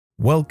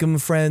Welcome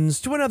friends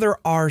to another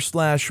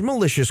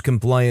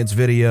r/MaliciousCompliance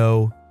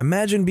video.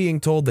 Imagine being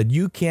told that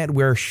you can't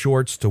wear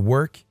shorts to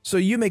work, so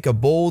you make a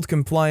bold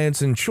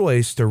compliance and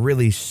choice to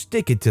really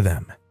stick it to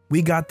them.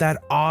 We got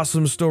that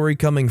awesome story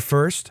coming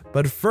first,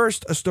 but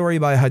first a story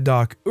by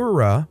Hadak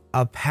Ura,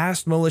 a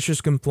past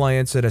malicious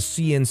compliance at a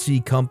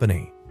CNC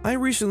company. I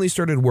recently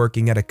started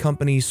working at a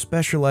company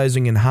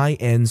specializing in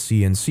high-end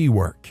CNC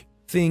work.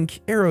 Think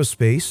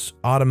aerospace,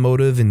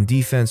 automotive, and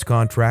defense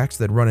contracts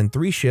that run in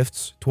 3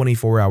 shifts,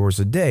 24 hours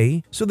a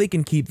day, so they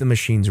can keep the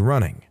machines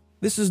running.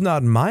 This is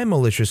not my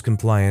malicious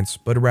compliance,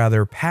 but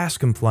rather past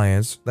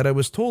compliance that I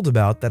was told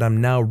about that I'm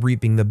now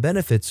reaping the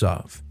benefits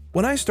of.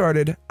 When I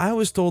started, I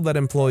was told that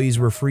employees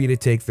were free to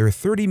take their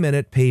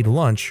 30-minute paid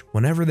lunch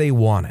whenever they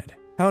wanted.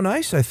 How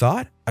nice, I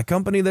thought. A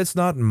company that's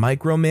not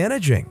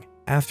micromanaging.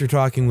 After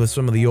talking with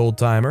some of the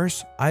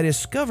old-timers, I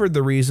discovered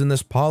the reason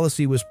this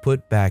policy was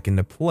put back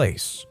into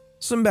place.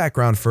 Some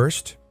background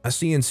first. A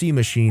CNC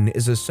machine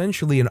is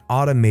essentially an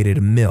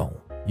automated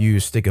mill. You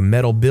stick a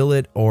metal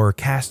billet or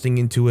casting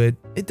into it,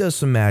 it does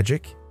some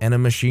magic, and a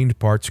machined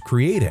part's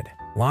created.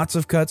 Lots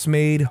of cuts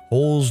made,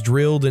 holes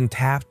drilled and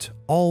tapped,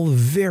 all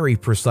very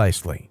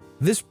precisely.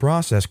 This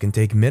process can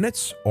take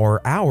minutes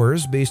or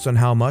hours based on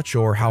how much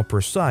or how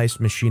precise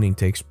machining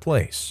takes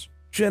place.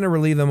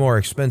 Generally, the more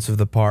expensive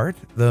the part,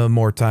 the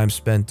more time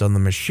spent on the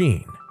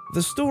machine.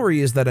 The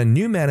story is that a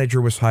new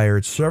manager was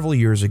hired several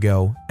years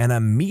ago and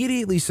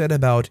immediately set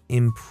about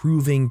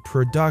improving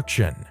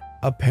production.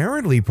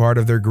 Apparently, part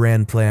of their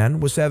grand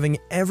plan was having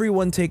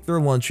everyone take their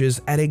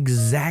lunches at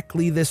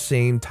exactly the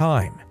same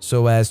time,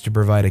 so as to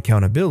provide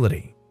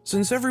accountability.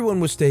 Since everyone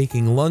was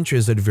taking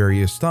lunches at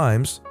various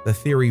times, the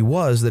theory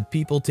was that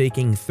people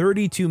taking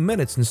 32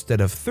 minutes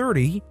instead of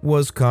 30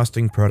 was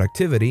costing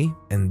productivity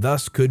and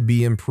thus could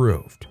be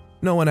improved.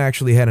 No one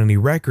actually had any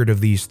record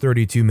of these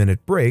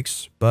 32-minute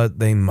breaks, but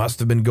they must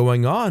have been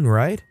going on,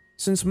 right?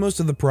 Since most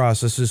of the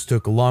processes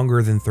took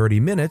longer than 30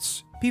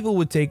 minutes, people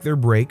would take their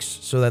breaks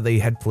so that they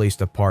had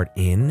placed a part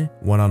in,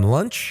 went on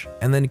lunch,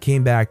 and then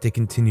came back to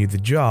continue the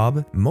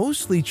job,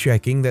 mostly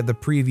checking that the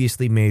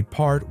previously made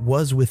part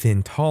was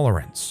within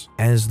tolerance,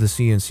 as the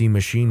CNC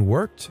machine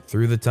worked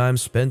through the time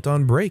spent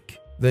on break.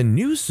 The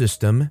new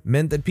system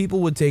meant that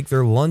people would take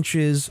their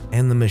lunches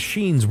and the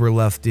machines were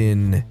left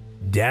in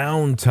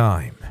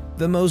downtime.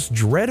 The most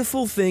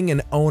dreadful thing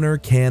an owner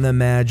can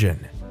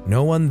imagine.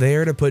 No one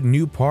there to put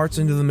new parts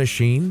into the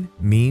machine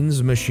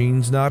means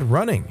machines not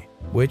running,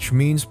 which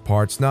means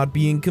parts not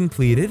being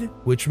completed,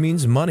 which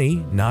means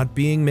money not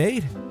being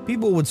made.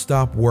 People would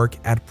stop work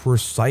at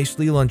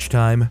precisely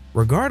lunchtime,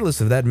 regardless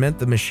if that meant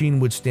the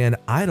machine would stand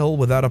idle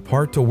without a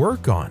part to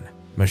work on.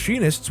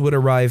 Machinists would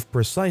arrive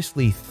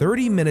precisely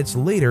 30 minutes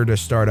later to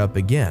start up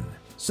again.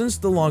 Since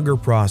the longer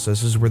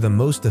processes were the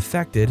most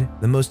affected,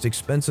 the most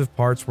expensive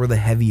parts were the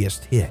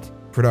heaviest hit.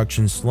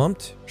 Production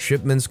slumped,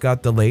 shipments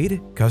got delayed,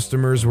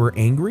 customers were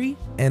angry,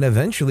 and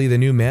eventually the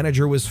new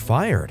manager was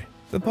fired.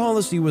 The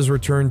policy was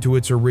returned to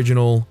its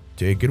original,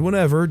 take it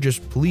whenever,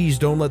 just please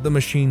don't let the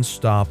machine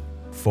stop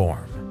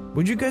form.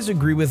 Would you guys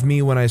agree with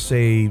me when I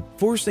say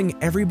forcing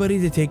everybody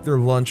to take their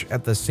lunch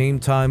at the same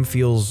time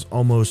feels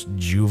almost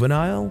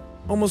juvenile?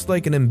 Almost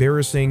like an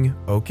embarrassing,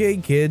 okay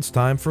kids,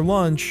 time for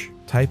lunch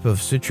type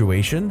of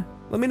situation?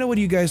 Let me know what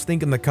you guys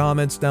think in the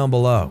comments down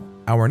below.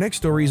 Our next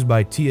story is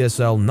by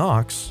TSL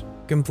Knox,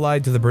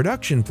 complied to the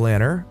production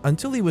planner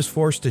until he was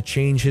forced to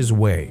change his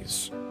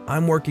ways.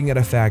 I'm working at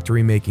a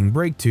factory making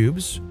brake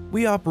tubes.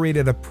 We operate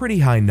at a pretty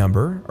high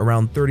number,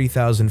 around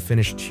 30,000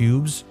 finished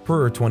tubes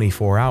per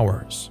 24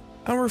 hours.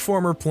 Our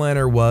former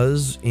planner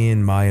was,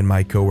 in my and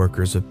my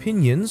coworkers'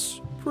 opinions,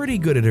 pretty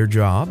good at her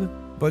job,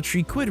 but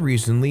she quit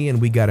recently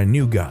and we got a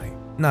new guy.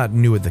 Not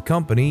new at the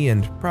company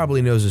and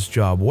probably knows his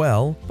job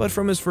well, but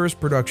from his first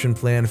production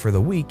plan for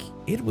the week,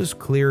 it was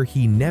clear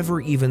he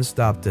never even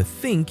stopped to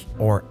think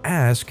or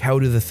ask how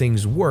do the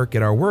things work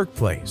at our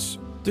workplace.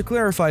 To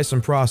clarify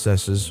some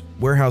processes,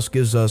 warehouse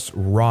gives us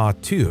raw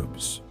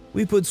tubes.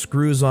 We put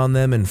screws on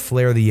them and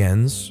flare the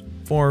ends,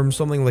 form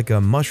something like a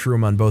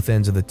mushroom on both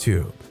ends of the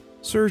tube.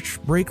 Search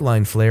brake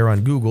line flare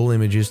on Google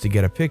Images to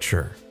get a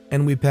picture,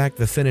 and we pack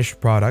the finished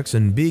products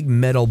in big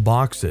metal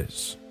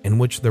boxes, in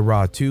which the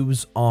raw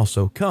tubes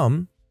also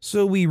come,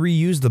 so we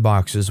reuse the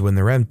boxes when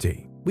they're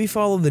empty. We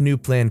follow the new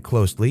plan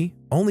closely,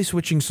 only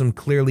switching some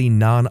clearly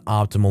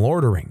non-optimal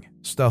ordering.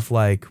 Stuff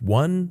like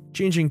 1.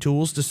 Changing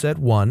tools to set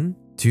 1,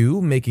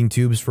 2. Making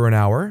tubes for an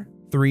hour,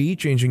 3.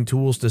 Changing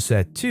tools to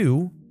set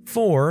 2,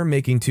 4.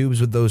 Making tubes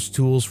with those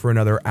tools for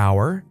another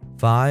hour,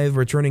 5.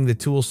 Returning the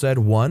tool set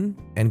 1,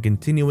 and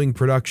continuing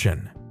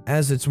production,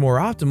 as it's more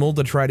optimal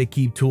to try to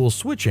keep tool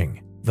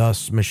switching,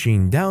 thus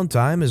machine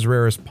downtime as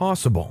rare as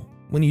possible.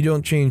 When you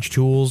don't change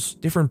tools,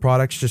 different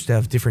products just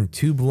have different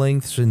tube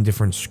lengths and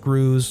different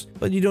screws,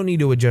 but you don't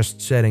need to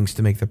adjust settings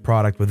to make the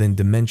product within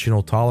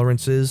dimensional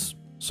tolerances.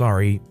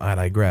 Sorry, I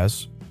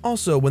digress.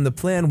 Also, when the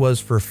plan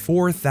was for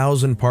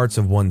 4,000 parts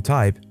of one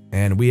type,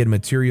 and we had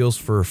materials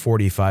for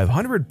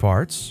 4,500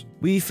 parts,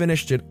 we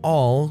finished it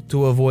all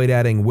to avoid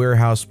adding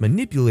warehouse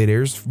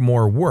manipulators for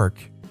more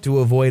work to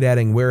avoid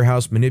adding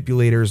warehouse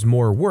manipulators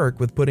more work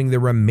with putting the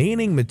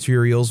remaining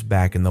materials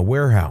back in the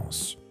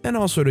warehouse, and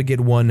also to get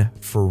one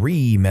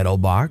free metal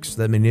box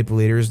that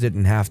manipulators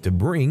didn't have to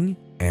bring,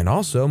 and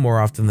also, more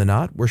often than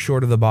not, we're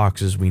short of the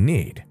boxes we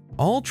need.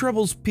 All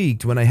troubles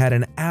peaked when I had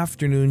an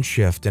afternoon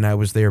shift and I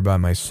was there by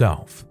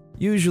myself.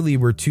 Usually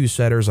we're 2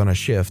 setters on a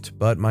shift,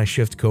 but my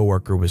shift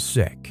coworker was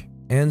sick.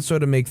 And so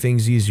to make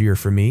things easier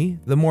for me,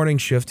 the morning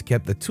shift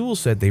kept the tool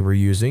set they were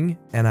using,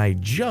 and I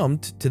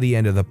jumped to the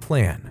end of the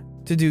plan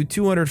to do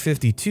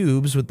 250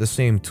 tubes with the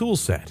same tool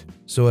set,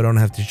 so I don't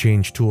have to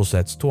change tool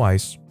sets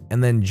twice,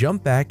 and then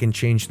jump back and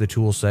change the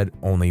tool set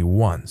only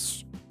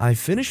once. I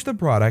finished the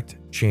product,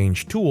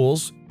 changed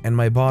tools, and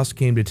my boss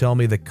came to tell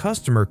me the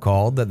customer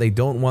called that they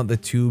don't want the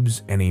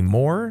tubes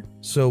anymore,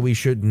 so we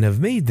shouldn't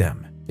have made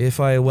them. If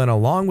I went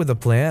along with the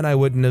plan, I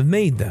wouldn't have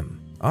made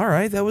them.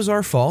 Alright, that was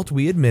our fault,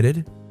 we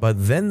admitted. But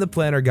then the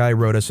planner guy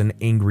wrote us an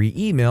angry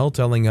email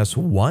telling us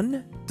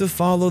 1. To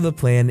follow the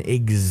plan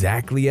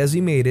exactly as he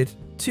made it,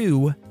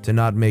 2. To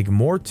not make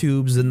more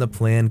tubes than the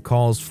plan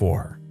calls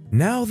for.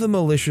 Now the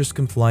malicious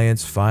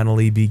compliance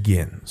finally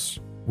begins.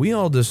 We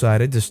all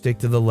decided to stick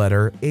to the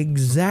letter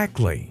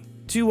exactly.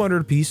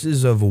 200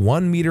 pieces of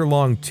 1 meter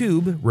long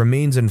tube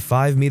remains in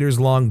 5 meters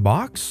long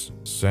box?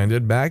 Send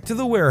it back to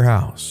the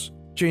warehouse.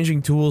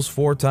 Changing tools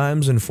 4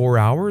 times in 4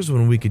 hours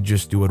when we could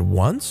just do it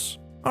once?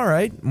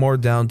 Alright, more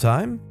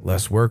downtime,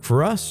 less work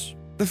for us.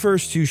 The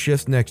first 2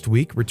 shifts next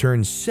week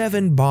returned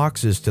 7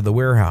 boxes to the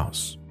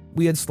warehouse.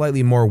 We had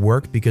slightly more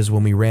work because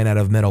when we ran out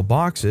of metal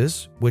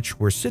boxes, which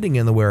were sitting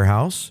in the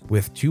warehouse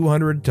with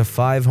 200 to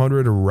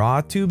 500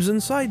 raw tubes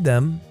inside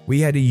them,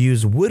 we had to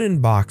use wooden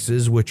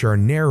boxes which are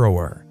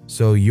narrower,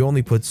 so you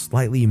only put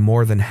slightly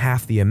more than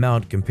half the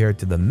amount compared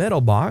to the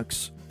metal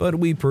box, but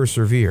we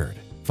persevered.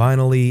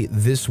 Finally,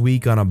 this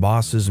week on a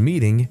boss's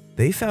meeting,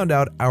 they found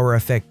out our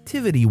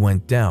effectivity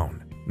went down.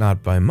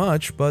 Not by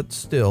much, but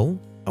still.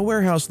 A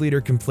warehouse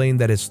leader complained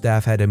that his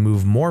staff had to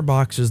move more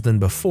boxes than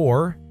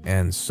before,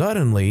 and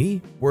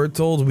suddenly, we're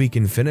told we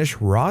can finish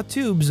raw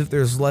tubes if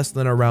there's less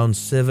than around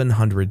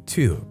 700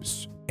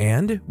 tubes.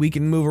 And we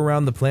can move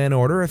around the plan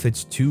order if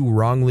it's too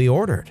wrongly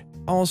ordered.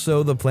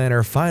 Also, the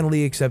planner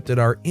finally accepted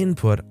our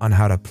input on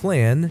how to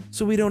plan,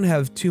 so we don't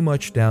have too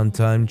much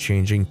downtime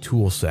changing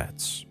tool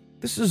sets.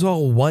 This is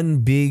all one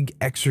big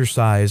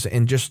exercise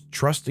in just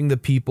trusting the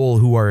people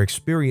who are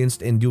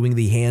experienced in doing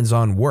the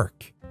hands-on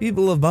work.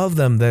 People above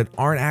them that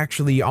aren't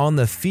actually on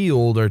the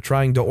field or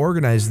trying to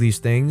organize these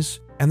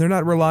things, and they're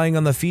not relying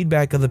on the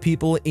feedback of the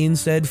people in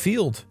said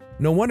field.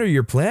 No wonder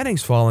your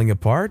planning's falling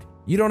apart.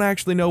 You don't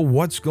actually know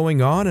what's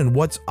going on and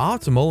what's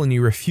optimal, and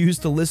you refuse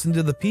to listen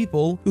to the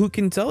people who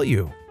can tell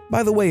you.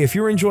 By the way, if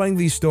you're enjoying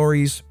these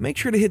stories, make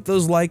sure to hit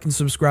those like and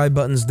subscribe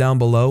buttons down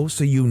below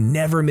so you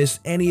never miss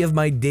any of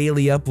my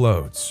daily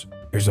uploads.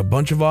 There's a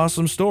bunch of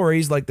awesome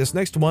stories like this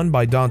next one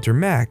by Dr.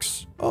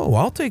 Max. Oh,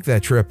 I'll take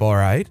that trip,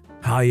 alright.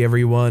 Hi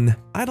everyone,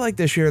 I'd like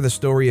to share the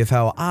story of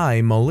how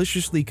I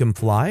maliciously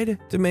complied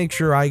to make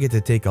sure I get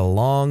to take a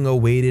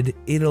long-awaited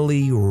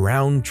Italy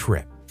round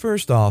trip.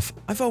 First off,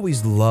 I've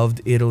always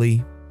loved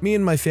Italy. Me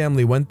and my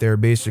family went there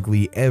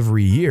basically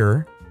every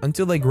year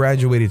until I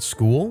graduated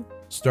school,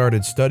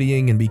 started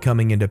studying and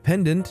becoming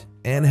independent,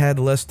 and had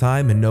less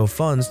time and no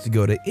funds to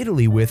go to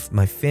Italy with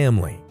my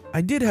family. I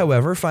did,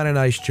 however, find a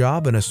nice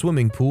job in a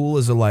swimming pool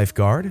as a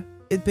lifeguard.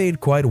 It paid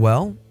quite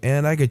well,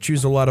 and I could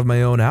choose a lot of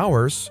my own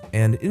hours,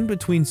 and in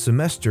between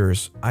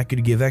semesters, I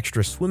could give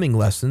extra swimming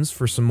lessons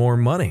for some more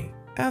money.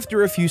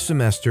 After a few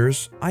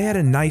semesters, I had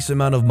a nice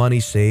amount of money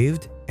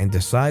saved and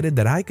decided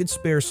that I could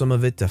spare some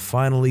of it to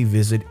finally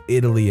visit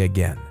Italy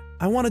again.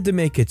 I wanted to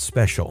make it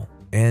special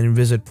and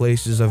visit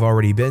places I've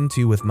already been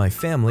to with my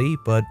family,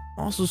 but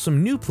also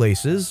some new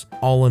places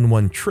all in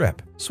one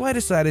trip, so I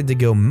decided to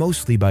go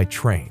mostly by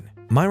train.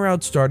 My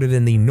route started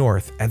in the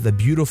north at the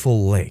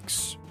beautiful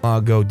lakes,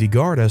 Lago di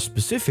Garda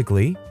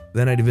specifically,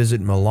 then I'd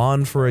visit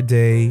Milan for a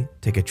day,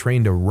 take a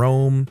train to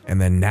Rome, and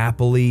then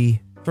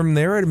Napoli. From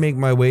there I'd make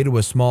my way to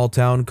a small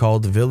town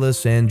called Villa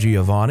San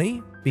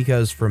Giovanni,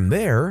 because from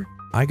there,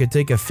 I could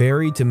take a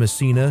ferry to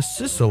Messina,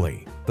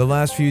 Sicily. The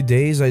last few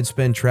days I'd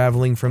spend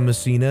traveling from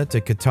Messina to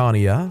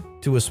Catania,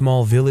 to a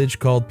small village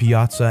called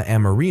Piazza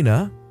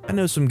Amarina. I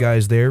know some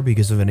guys there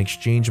because of an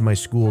exchange my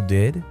school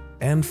did.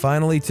 And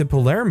finally to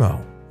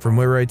Palermo, from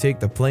where I take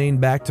the plane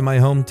back to my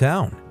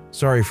hometown.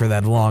 Sorry for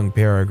that long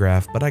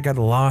paragraph, but I got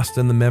lost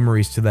in the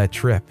memories to that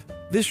trip.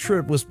 This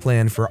trip was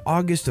planned for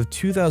August of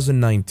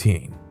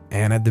 2019,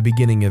 and at the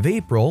beginning of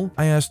April,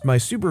 I asked my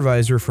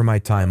supervisor for my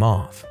time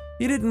off.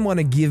 He didn't want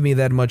to give me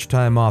that much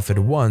time off at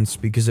once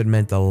because it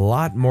meant a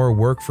lot more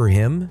work for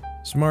him.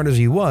 Smart as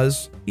he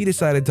was, he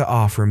decided to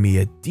offer me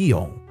a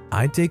deal.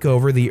 I'd take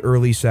over the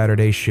early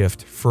Saturday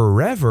shift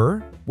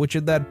forever, which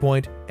at that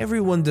point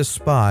everyone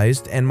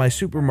despised and my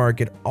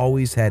supermarket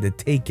always had to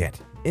take it.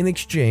 In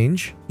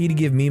exchange, he'd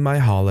give me my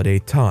holiday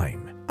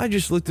time. I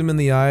just looked him in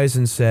the eyes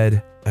and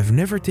said, "I've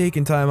never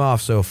taken time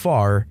off so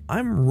far.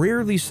 I'm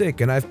rarely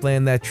sick and I've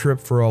planned that trip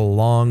for a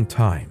long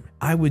time.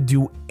 I would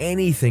do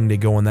anything to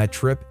go on that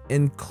trip,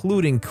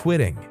 including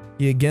quitting."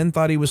 He again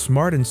thought he was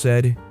smart and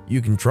said,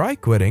 "You can try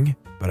quitting,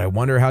 but I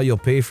wonder how you'll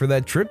pay for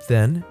that trip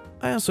then."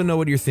 I also know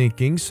what you're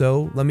thinking,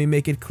 so let me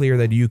make it clear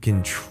that you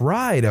can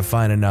try to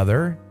find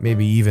another,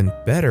 maybe even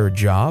better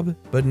job,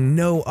 but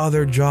no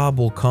other job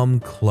will come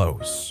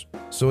close.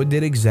 So I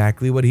did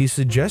exactly what he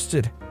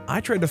suggested.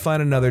 I tried to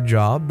find another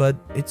job, but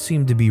it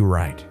seemed to be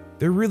right.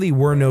 There really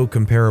were no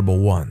comparable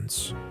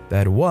ones.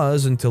 That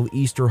was until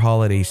Easter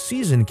holiday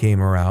season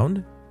came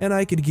around, and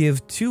I could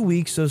give 2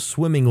 weeks of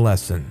swimming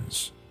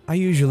lessons. I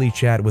usually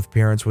chat with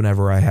parents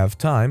whenever I have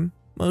time,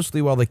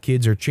 mostly while the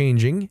kids are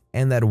changing,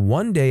 and that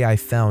one day I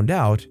found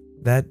out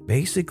that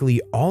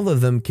basically all of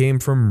them came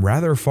from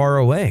rather far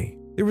away.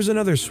 There was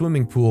another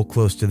swimming pool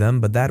close to them,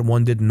 but that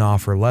one didn't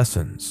offer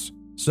lessons.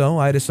 So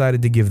I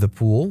decided to give the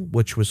pool,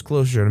 which was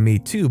closer to me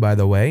too by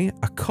the way,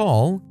 a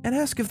call and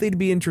ask if they'd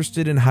be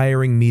interested in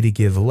hiring me to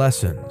give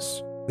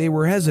lessons. They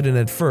were hesitant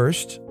at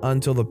first,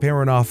 until the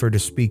parent offered to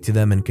speak to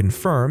them and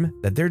confirm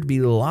that there'd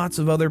be lots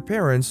of other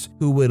parents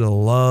who would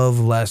love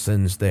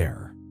lessons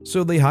there.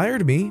 So they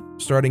hired me,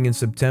 starting in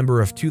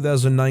September of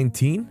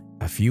 2019,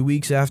 a few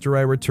weeks after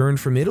I returned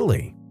from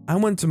Italy. I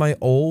went to my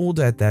old,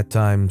 at that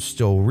time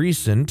still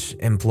recent,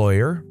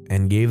 employer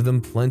and gave them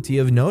plenty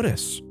of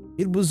notice.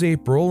 It was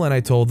April and I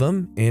told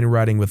them, in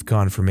writing with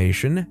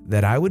confirmation,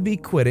 that I would be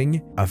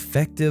quitting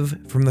effective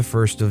from the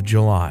 1st of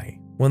July.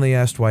 When they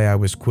asked why I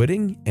was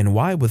quitting and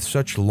why with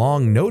such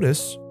long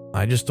notice,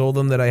 I just told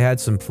them that I had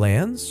some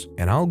plans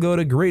and I'll go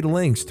to great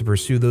lengths to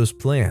pursue those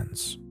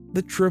plans.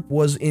 The trip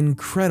was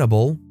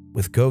incredible.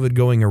 With COVID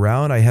going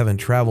around, I haven't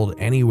traveled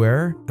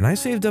anywhere, and I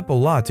saved up a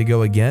lot to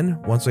go again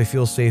once I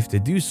feel safe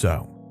to do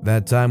so.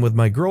 That time with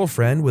my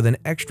girlfriend with an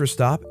extra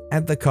stop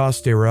at the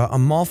Costiera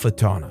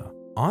Amalfitana.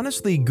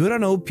 Honestly, good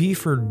on OP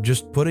for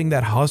just putting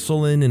that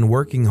hustle in and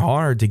working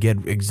hard to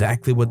get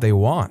exactly what they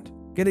want.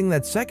 Getting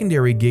that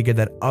secondary gig at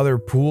that other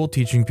pool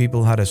teaching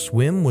people how to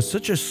swim was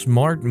such a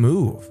smart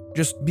move.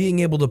 Just being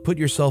able to put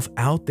yourself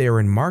out there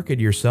and market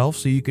yourself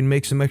so you can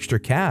make some extra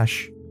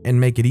cash and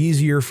make it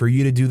easier for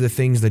you to do the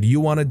things that you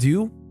want to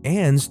do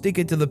and stick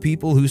it to the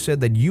people who said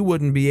that you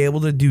wouldn't be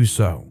able to do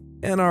so.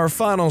 And our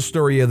final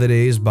story of the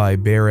day is by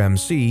Bear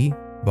MC.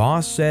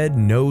 Boss said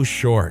no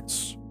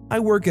shorts. I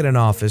work at an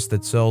office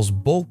that sells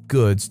bulk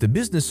goods to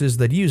businesses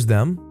that use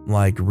them,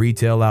 like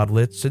retail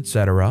outlets,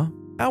 etc.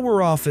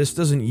 Our office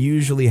doesn't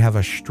usually have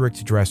a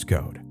strict dress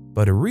code,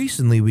 but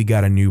recently we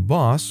got a new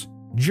boss,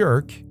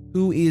 Jerk,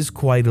 who is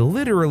quite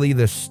literally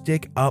the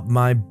stick up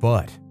my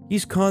butt.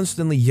 He's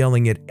constantly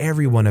yelling at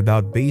everyone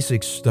about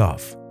basic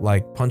stuff,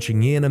 like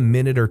punching in a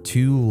minute or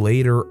two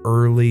later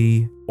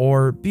early,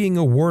 or being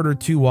a word or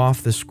two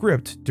off the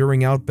script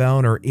during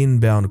outbound or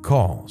inbound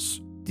calls.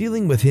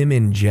 Dealing with him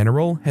in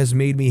general has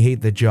made me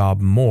hate the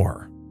job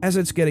more. As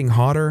it's getting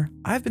hotter,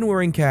 I've been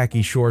wearing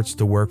khaki shorts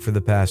to work for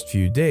the past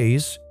few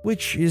days,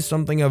 which is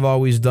something I've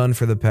always done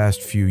for the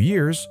past few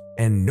years,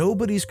 and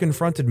nobody's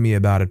confronted me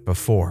about it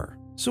before.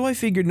 So I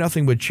figured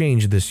nothing would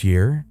change this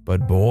year,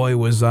 but boy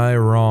was I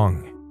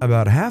wrong.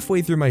 About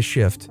halfway through my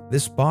shift,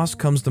 this boss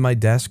comes to my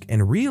desk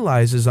and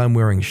realizes I'm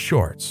wearing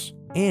shorts,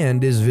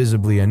 and is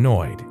visibly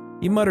annoyed.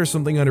 He mutters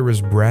something under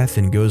his breath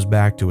and goes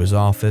back to his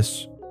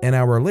office. An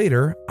hour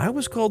later, I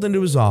was called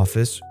into his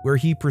office where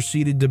he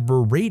proceeded to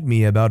berate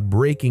me about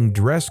breaking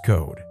dress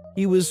code.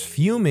 He was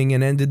fuming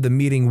and ended the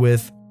meeting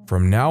with,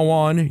 "From now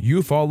on,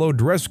 you follow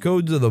dress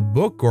code to the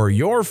book or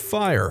you're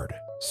fired."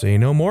 Say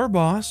no more,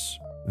 boss.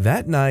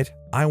 That night,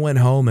 I went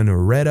home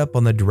and read up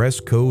on the dress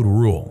code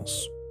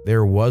rules.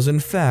 There was in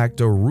fact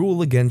a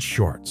rule against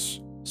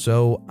shorts,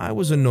 so I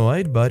was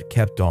annoyed but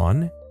kept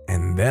on,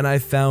 and then I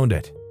found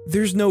it.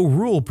 There's no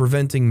rule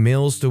preventing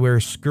males to wear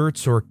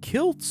skirts or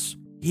kilts.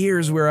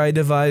 Here's where I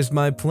devised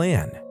my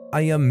plan.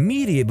 I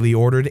immediately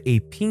ordered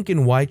a pink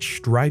and white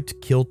striped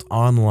kilt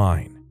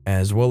online,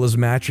 as well as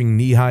matching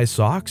knee-high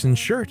socks and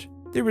shirt.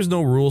 There was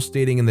no rule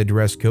stating in the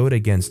dress code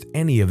against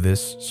any of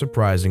this,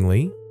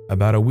 surprisingly.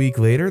 About a week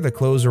later, the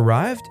clothes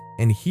arrived,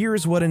 and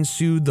here's what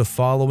ensued the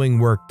following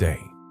workday.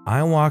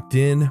 I walked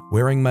in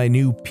wearing my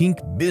new pink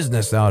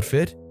business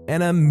outfit,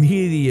 and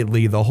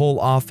immediately the whole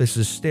office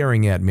is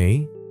staring at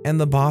me, and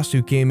the boss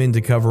who came in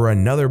to cover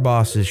another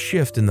boss's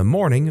shift in the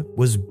morning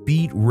was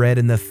beet red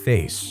in the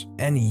face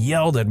and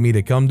yelled at me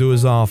to come to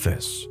his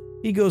office.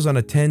 He goes on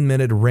a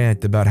 10-minute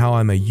rant about how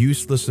I'm a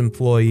useless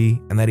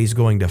employee and that he's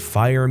going to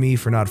fire me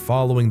for not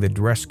following the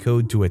dress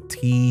code to a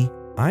T.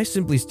 I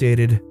simply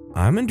stated,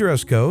 "I'm in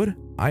dress code.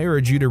 I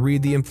urge you to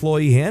read the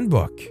employee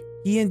handbook."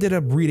 He ended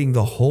up reading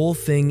the whole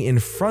thing in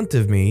front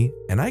of me,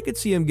 and I could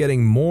see him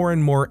getting more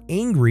and more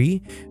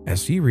angry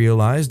as he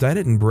realized I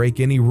didn't break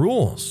any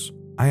rules.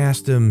 I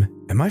asked him,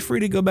 "Am I free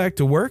to go back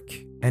to work?"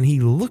 And he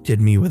looked at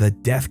me with a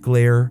death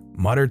glare,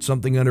 muttered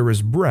something under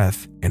his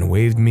breath, and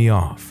waved me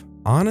off.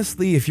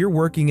 Honestly, if you're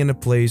working in a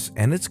place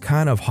and it's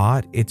kind of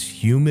hot, it's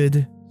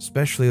humid,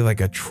 especially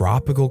like a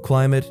tropical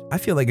climate, I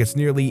feel like it's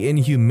nearly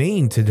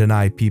inhumane to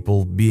deny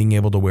people being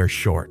able to wear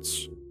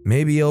shorts.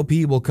 Maybe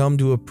LP will come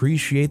to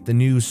appreciate the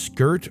new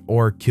skirt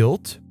or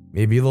kilt.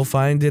 Maybe they'll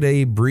find it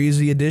a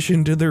breezy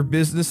addition to their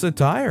business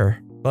attire.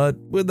 But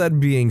with that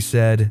being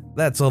said,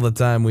 that's all the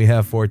time we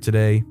have for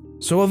today.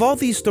 So of all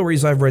these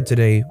stories I've read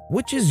today,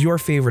 which is your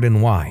favorite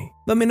and why?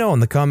 Let me know in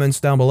the comments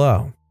down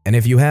below. And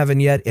if you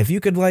haven't yet, if you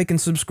could like and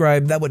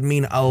subscribe, that would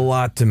mean a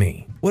lot to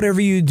me.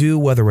 Whatever you do,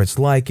 whether it's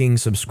liking,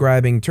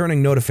 subscribing,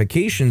 turning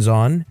notifications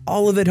on,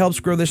 all of it helps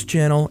grow this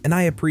channel and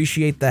I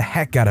appreciate the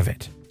heck out of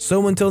it.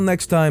 So until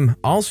next time,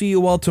 I'll see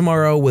you all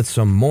tomorrow with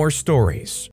some more stories.